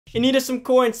In need of some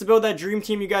coins to build that dream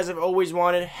team you guys have always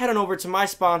wanted, head on over to my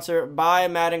sponsor, Buy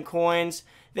Madden Coins.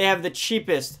 They have the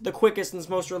cheapest, the quickest, and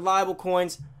most reliable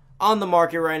coins on the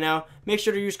market right now. Make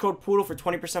sure to use code Poodle for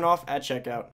 20% off at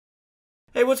checkout.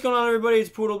 Hey, what's going on, everybody? It's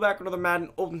Poodle back with another Madden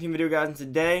Ultimate Team video, guys, and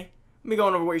today I'm going to be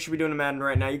going over what you should be doing in Madden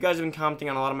right now. You guys have been commenting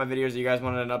on a lot of my videos that you guys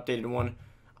wanted an updated one.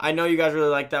 I know you guys really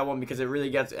like that one because it really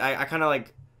gets, I kind of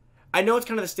like, I know it's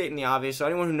kind of the statement the obvious, so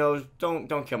anyone who knows, don't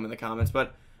kill me in the comments,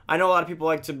 but I know a lot of people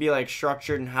like to be like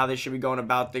structured and how they should be going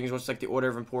about things, what's like the order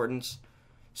of importance.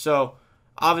 So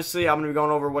obviously I'm going to be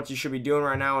going over what you should be doing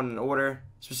right now in an order,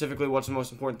 specifically what's the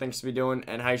most important things to be doing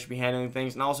and how you should be handling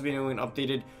things, and also be doing an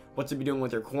updated what to be doing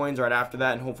with your coins right after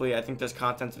that. And hopefully, I think there's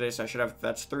content today, so I should have,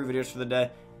 that's 3 videos for the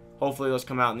day. Hopefully those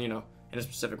come out in, in a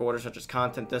specific order, such as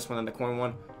content, this one, and the coin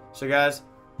one. So guys,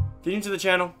 if you're new to the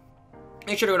channel,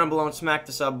 make sure to go down below and smack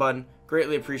the sub button.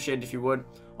 Greatly appreciated if you would.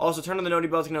 Also, turn on the noti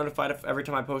bell to get notified every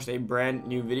time I post a brand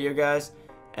new video, guys.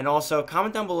 And also,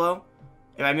 comment down below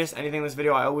if I missed anything in this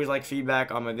video. I always like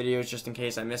feedback on my videos just in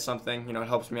case I missed something. It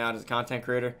helps me out as a content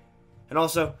creator. And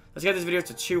also, let's get this video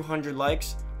to 200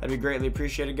 likes. That'd be greatly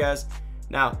appreciated, guys.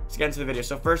 Now, let's get into the video.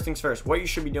 So first things first, what you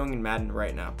should be doing in Madden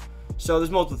right now. So there's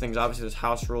multiple things. Obviously, there's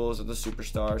house rules, the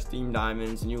superstars, theme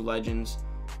diamonds, new legends.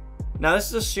 Now, this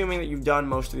is assuming that you've done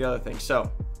most of the other things.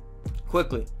 So,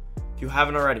 quickly, if you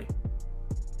haven't already,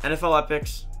 NFL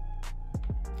Epics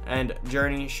and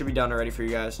Journey should be done already for you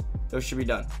guys. Those should be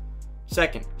done.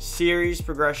 Second, series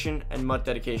progression and MUT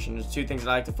dedication. There's 2 things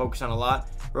that I like to focus on a lot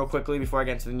real quickly before I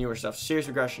get into the newer stuff. Series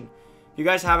progression. If you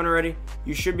guys haven't already,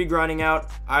 you should be grinding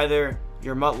out either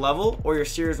your MUT level or your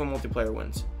Series 1 multiplayer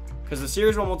wins. Because the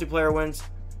Series 1 multiplayer wins,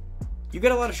 you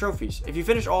get a lot of trophies. If you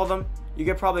finish all of them, you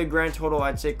get probably a grand total,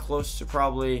 I'd say close to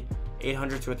probably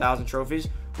 800 to 1,000 trophies,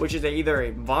 which is either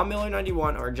a Von Miller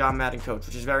 91 or a John Madden coach,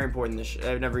 which is very important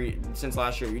since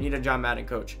last year. You need a John Madden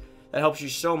coach. That helps you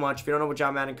so much. If you don't know what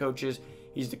John Madden coach is,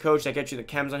 he's the coach that gets you the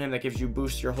chems on him that gives you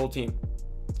boosts to your whole team.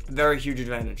 Very huge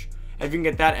advantage. And if you can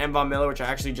get that and Von Miller, which I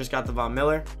actually just got the Von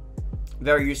Miller,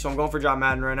 very useful. I'm going for John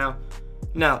Madden right now.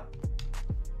 Now,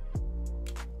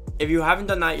 if you haven't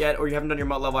done that yet or you haven't done your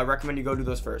MUT level, I recommend you go do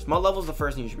those first. MUT level is the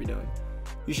first thing you should be doing.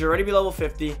 You should already be level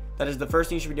 50. That is the first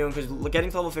thing you should be doing because getting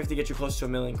to level 50 gets you close to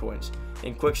 1 million coins.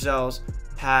 In quick sells,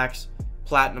 packs,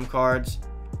 platinum cards,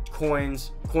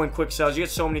 coins, quick sells. You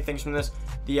get so many things from this.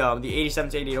 The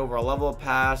 87 to 88 overall level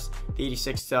pass, the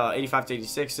 86 to 85 to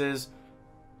 86s,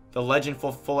 the legend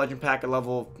full legend pack at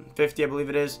level 50, I believe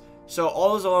it is. So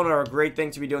all those alone are a great thing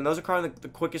to be doing. Those are kind of the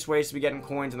quickest ways to be getting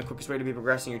coins and the quickest way to be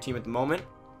progressing your team at the moment.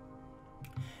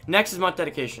 Next is MUT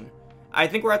dedication. I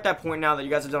think we're at that point now that you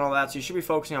guys have done all that, so you should be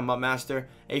focusing on MUT Master.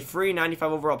 A free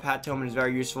 95 overall Pat Tillman is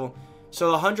very useful. So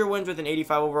the 100 wins with an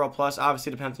 85 overall plus obviously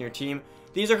depends on your team.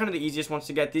 These are kind of the easiest ones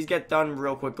to get. These get done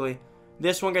real quickly.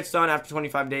 This one gets done after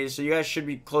 25 days, so you guys should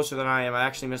be closer than I am. I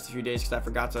actually missed a few days because I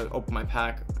forgot to open my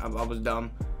pack. I was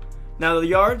dumb. Now the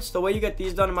yards, the way you get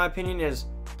these done in my opinion is,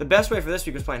 the best way for this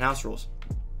week was playing house rules.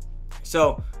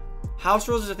 So house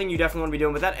rules is a thing you definitely want to be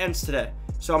doing, but that ends today.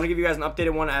 So I'm going to give you guys an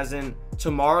updated one as in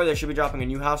tomorrow they should be dropping a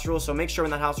new house rule. So make sure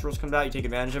when that house rules comes out, you take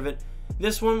advantage of it.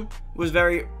 This one was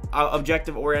very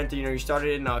objective oriented. You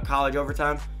started in college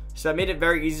overtime. So that made it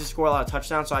very easy to score a lot of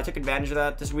touchdowns. So I took advantage of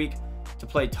that this week to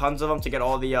play tons of them to get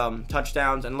all the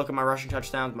touchdowns and look at my rushing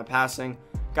touchdowns, my passing.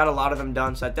 Got a lot of them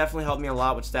done. So that definitely helped me a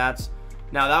lot with stats.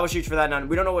 Now that was huge for that. Now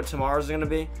we don't know what tomorrow's going to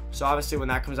be. So obviously when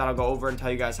that comes out, I'll go over and tell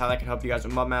you guys how that can help you guys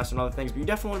with MUT Master and other things. But you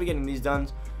definitely want to be getting these done.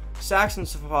 Sacks and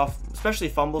stuff, especially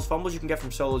fumbles. Fumbles you can get from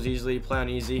solos easily. Play on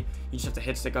easy. You just have to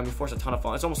hit stick them. You force a ton of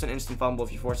fumbles. It's almost an instant fumble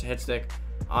if you force a hit stick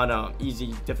on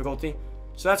easy difficulty.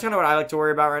 So that's kind of what I like to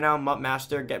worry about right now. MUT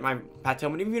Master, get my Pat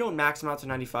Tillman. Even if you don't max him out to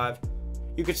 95,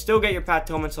 you could still get your Pat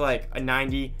Tillman to like a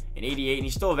 90, an 88, and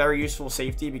he's still a very useful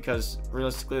safety because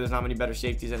realistically there's not many better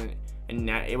safeties than an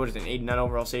 89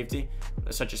 overall safety,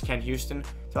 such as Ken Houston.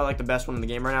 So I like the best one in the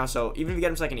game right now. So even if you get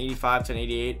him to like an 85 to an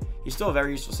 88, he's still a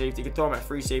very useful safety. You can throw him at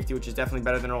free safety, which is definitely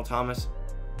better than Earl Thomas.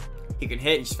 He can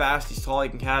hit, he's fast, he's tall, he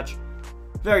can catch.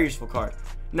 Very useful card.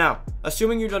 Now,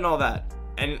 assuming you've done all that,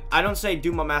 and I don't say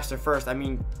do MUT Master first, I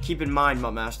mean keep in mind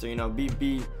MUT Master,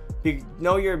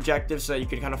 know your objectives so that you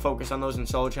can kind of focus on those in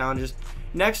solo challenges.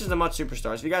 Next is the MUT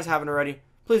Superstars. If you guys haven't already,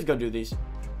 please go do these.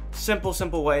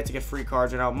 Simple way to get free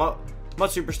cards right now. MUT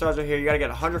Superstars are here. You got to get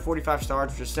 145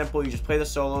 stars, which is simple. You just play the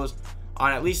solos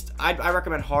on at least, I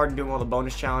recommend hard and doing all the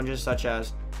bonus challenges, such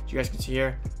as you guys can see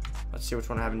here. Let's see which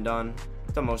one I haven't done.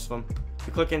 I've done most of them. If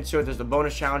you click into it, there's the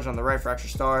bonus challenge on the right for extra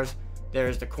stars.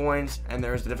 There's the coins, and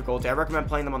there's the difficulty. I recommend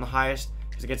playing them on the highest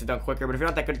because it gets it done quicker. But if you're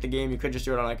not that good at the game, you could just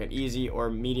do it on like an easy or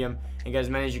medium and get as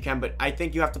many as you can. But I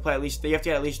think you have to play you have to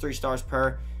get at least 3 stars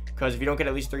per. because if you don't get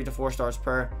at least 3 to 4 stars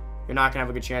per, you're not gonna have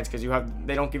a good chance because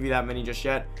they don't give you that many just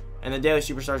yet. And the daily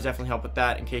superstars definitely help with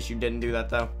that in case you didn't do that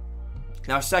though.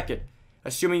 Now second,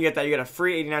 assuming you get that, you get a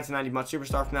free 89 to 90 month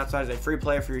superstar from that side as a free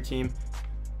player for your team.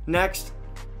 Next,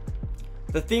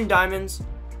 the theme diamonds,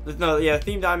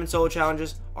 theme diamond solo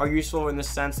challenges are useful in the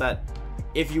sense that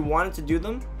if you wanted to do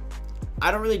them,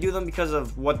 I don't really do them because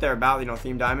of what they're about, you know,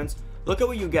 theme diamonds. Look at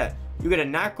what you get. You get a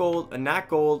Nat Gold, a Nat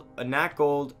Gold, a Nat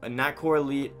Gold, a Nat Core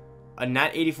Elite, a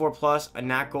Nat 84 Plus, a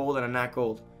Nat Gold, and a Nat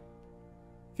Gold.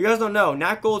 If you guys don't know,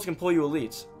 Nat Golds can pull you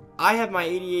elites. I have my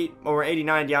 88 or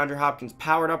 89 DeAndre Hopkins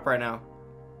powered up right now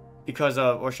because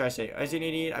of, or should I say, is he an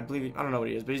 88? I believe, I don't know what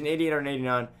he is, but he's an 88 or an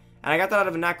 89. And I got that out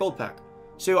of a Nat Gold pack.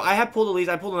 So I have pulled elites.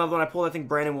 I pulled another one. I pulled, I think,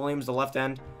 Brandon Williams, the left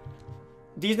end.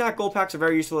 These Nat Gold packs are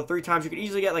very useful. 3 times, you could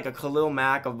easily get like a Khalil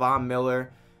Mack, a Von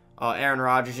Miller, Aaron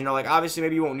Rodgers. You know, like obviously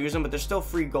maybe you won't use them, but there's still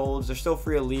free golds. There's still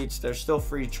free elites. There's still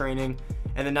free training.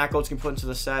 And the Nat Golds can put into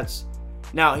the sets.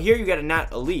 Now, here you get a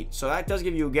Nat Elite, so that does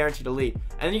give you a guaranteed Elite.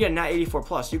 And then you get a Nat 84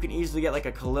 Plus. You can easily get like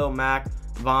a Khalil Mack,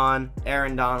 Vaughn,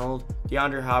 Aaron Donald,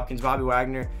 DeAndre Hopkins, Bobby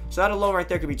Wagner. So that alone right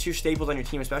there could be 2 staples on your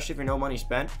team, especially if you're no money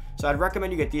spent. So I'd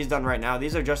recommend you get these done right now.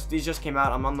 These just came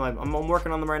out. I'm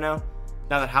working on them right now.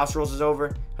 Now that house rules is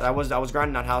over, I was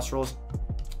grinding out house rules.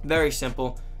 Very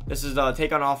simple. This is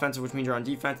take on offensive, which means you're on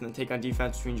defense, and then take on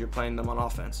defense, which means you're playing them on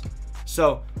offense.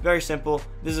 So very simple.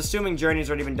 This is assuming journey's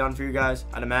already been done for you guys,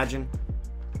 I'd imagine.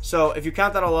 So if you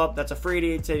count that all up, that's a free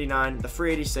 88 to 89, the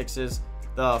free 86s,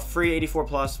 the free 84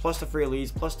 plus the free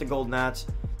elites, plus the gold nats.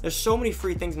 There's so many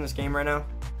free things in this game right now.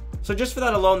 So just for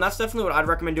that alone, that's definitely what I'd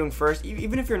recommend doing first.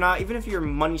 Even if you're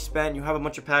money spent, you have a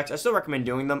bunch of packs, I still recommend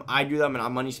doing them. I do them and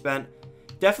I'm money spent.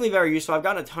 Definitely very useful. I've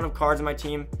gotten a ton of cards in my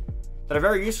team that are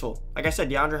very useful. Like I said,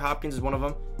 DeAndre Hopkins is one of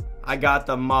them. I got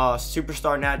the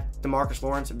superstar Nat DeMarcus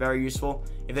Lawrence, very useful.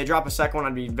 If they drop a second one,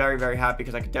 I'd be very, very happy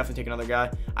because I could definitely take another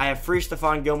guy. I have free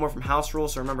Stephon Gilmore from House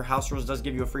Rules, so remember House Rules does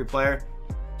give you a free player.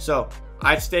 So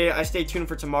I stay tuned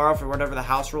for tomorrow for whatever the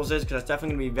House Rules is because it's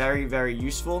definitely going to be very, very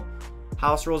useful.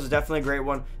 House Rules is definitely a great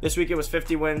one. This week it was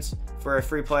 50 wins for a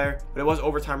free player, but it was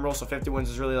overtime rules, so 50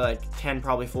 wins is really like 10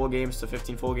 probably full games to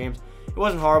 15 full games. It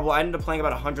wasn't horrible. I ended up playing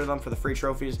about 100 of them for the free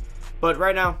trophies. But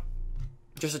right now,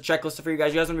 just a checklist for you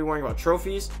guys. You guys want to be worrying about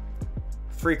trophies,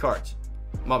 free cards,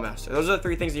 Mud Master. Those are the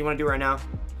 3 things that you want to do right now.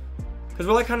 Because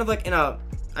we're like kind of like in a,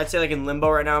 I'd say like in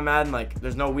limbo right now, Madden. Like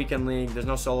there's no weekend league, there's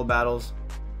no solo battles.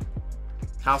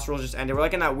 House rules just ended. We're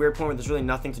like in that weird point where there's really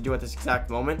nothing to do at this exact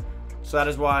moment. So that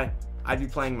is why I'd be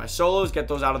playing my solos, get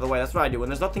those out of the way. That's what I do. When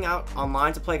there's nothing out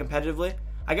online to play competitively,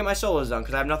 I get my solos done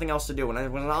because I have nothing else to do. When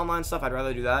it's online stuff, I'd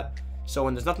rather do that. So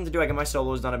when there's nothing to do, I get my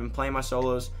solos done. I've been playing my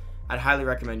solos. I'd highly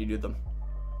recommend you do them.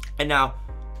 And now,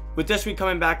 with this week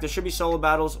coming back, there should be solo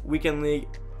battles, weekend league,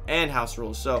 and house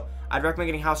rules. So I'd recommend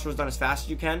getting house rules done as fast as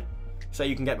you can, so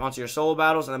you can get onto your solo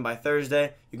battles, and then by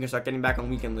Thursday, you can start getting back on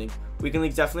weekend league. Weekend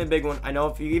league's definitely a big one. I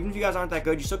know even if you guys aren't that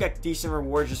good, you still get decent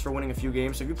rewards just for winning a few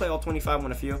games. So if you play all 25,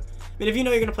 win a few. I mean, if you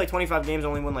know you're gonna play 25 games,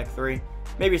 only win like 3,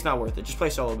 maybe it's not worth it. Just play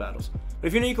solo battles. But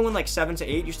if you know you can win like 7 to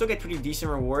 8, you still get pretty decent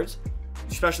rewards,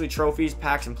 especially trophies,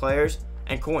 packs, and players,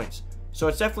 and coins. So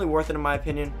it's definitely worth it in my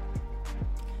opinion.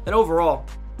 And overall,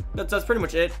 that's pretty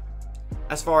much it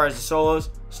as far as the solos.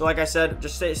 So like I said,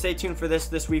 just stay tuned for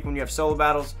this week when you have solo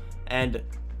battles and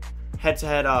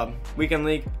head-to-head weekend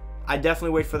league. I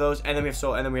definitely wait for those, and then we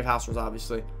have house rules,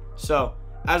 obviously. So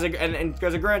as a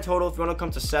grand total, if you want to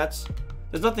come to sets,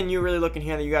 there's nothing new really looking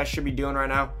here that you guys should be doing right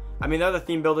now. I mean, they're the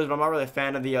theme builders, but I'm not really a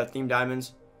fan of the theme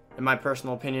diamonds, in my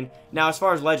personal opinion. Now, as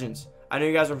far as legends, I know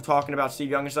you guys were talking about Steve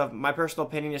Young and stuff. My personal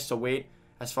opinion is to wait.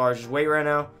 As far as just wait right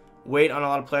now. Wait on a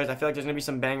lot of players. I feel like there's going to be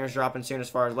some bangers dropping soon as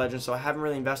far as legends, so I haven't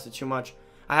really invested too much.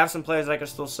 I have some players that I can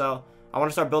still sell. I want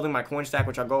to start building my coin stack,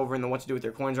 which I'll go over in the what to do with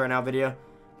your coins right now video.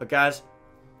 But guys,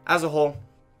 as a whole,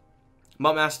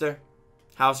 Mud Master,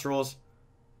 house rules,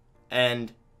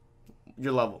 and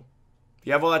your level. If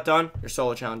you have all that done, your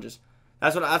solo challenges.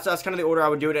 That's kind of the order I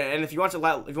would do it in. And if you want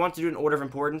to do it in order of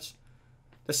importance,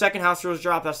 the second house rules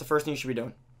drop, that's the first thing you should be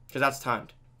doing, because that's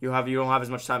timed. You don't have as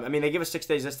much time. I mean, they give us 6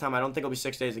 days this time. I don't think it'll be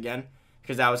 6 days again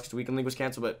because weekend league was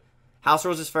canceled. But house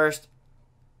rules is first,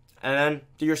 and then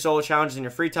do your solo challenges in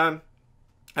your free time.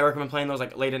 I recommend playing those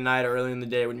like late at night or early in the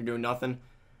day when you're doing nothing.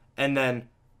 And then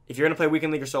if you're gonna play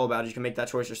weekend league or solo battles, you can make that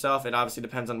choice yourself. It obviously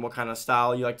depends on what kind of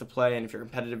style you like to play and if you're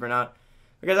competitive or not.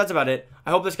 Because that's about it.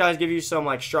 I hope this guys give you some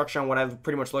like structure on what I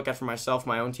pretty much look at for myself,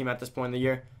 my own team at this point in the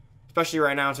year. Especially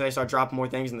right now until they start dropping more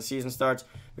things and the season starts.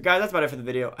 But guys, that's about it for the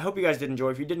video. I hope you guys did enjoy.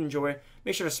 If you did enjoy,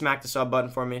 make sure to smack the sub button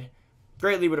for me.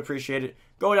 Greatly would appreciate it.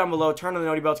 Go down below, turn on the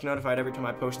noti bell to get notified every time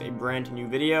I post a brand new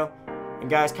video. And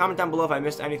guys, comment down below if I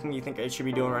missed anything you think I should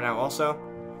be doing right now also.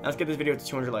 Let's get this video to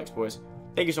 200 likes, boys.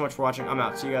 Thank you so much for watching. I'm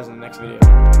out. See you guys in the next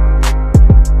video.